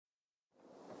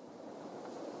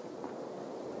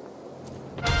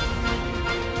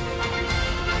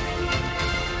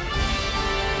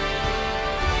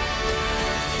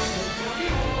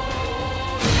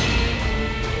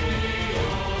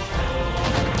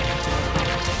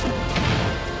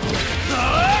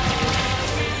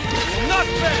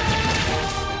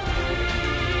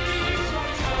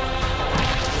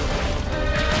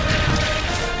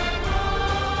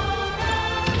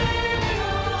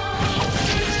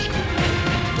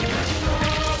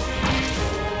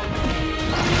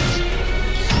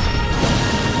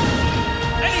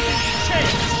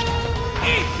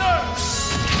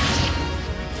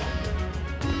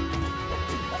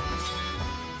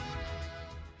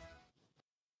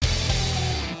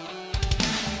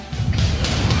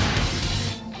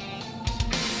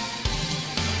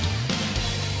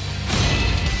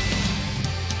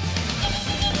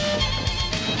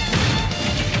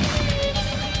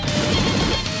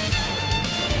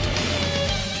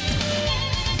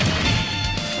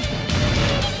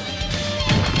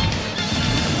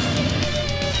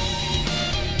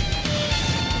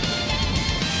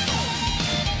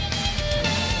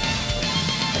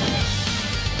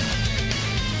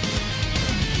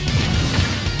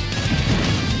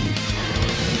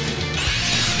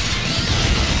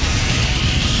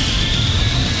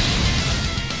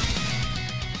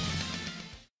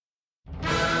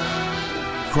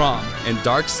and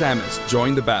Dark Samus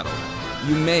join the battle.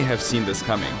 You may have seen this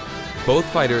coming. Both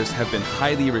fighters have been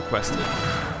highly requested.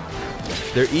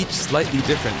 They're each slightly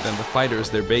different than the fighters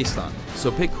they're based on, so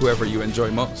pick whoever you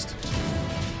enjoy most.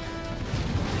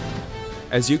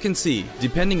 As you can see,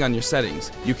 depending on your settings,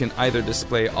 you can either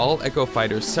display all Echo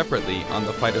fighters separately on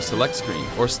the fighter select screen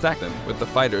or stack them with the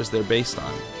fighters they're based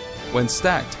on. When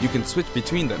stacked, you can switch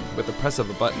between them with the press of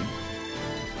a button.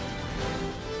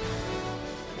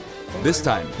 This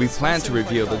time, we plan to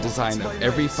reveal the design of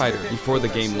every fighter before the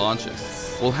game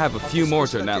launches. We'll have a few more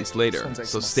to announce later,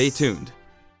 so stay tuned.